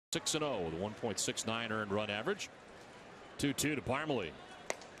6-0 with a 1.69 earned run average. 2-2 to Parmalee.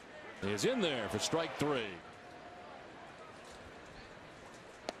 Is in there for strike three.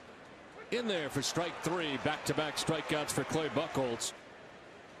 In there for strike three. Back-to-back strikeouts for Clay Buchholz.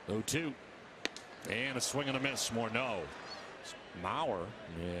 0-2. And a swing and a miss. Morneau. Mauer.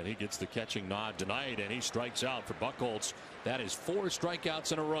 And he gets the catching nod tonight. And he strikes out for Buchholz. That is 4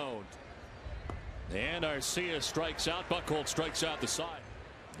 strikeouts in a row. And Arcia strikes out. Buchholz strikes out the side.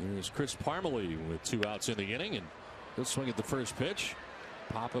 Here's Chris Parmalee with 2 outs in the inning. And he'll swing at the first pitch.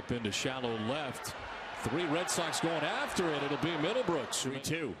 Pop up into shallow left. 3 Red Sox going after it. It'll be Middlebrooks.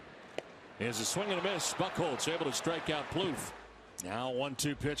 3-2. Here's a swing and a miss. Buchholz able to strike out Plouffe. Now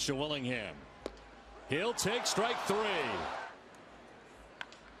 1-2 pitch to Willingham. He'll take strike 3.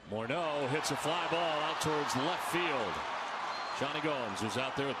 Morneau hits a fly ball out towards left field. Johnny Gomes was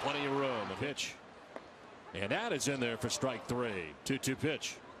out there with plenty of room. A pitch. And that is in there for strike 3. 2-2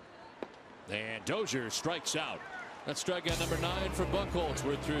 pitch. And Dozier strikes out. That's strikeout number 9 for Buchholz.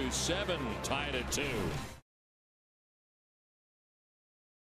 We're through 7, tied at 2.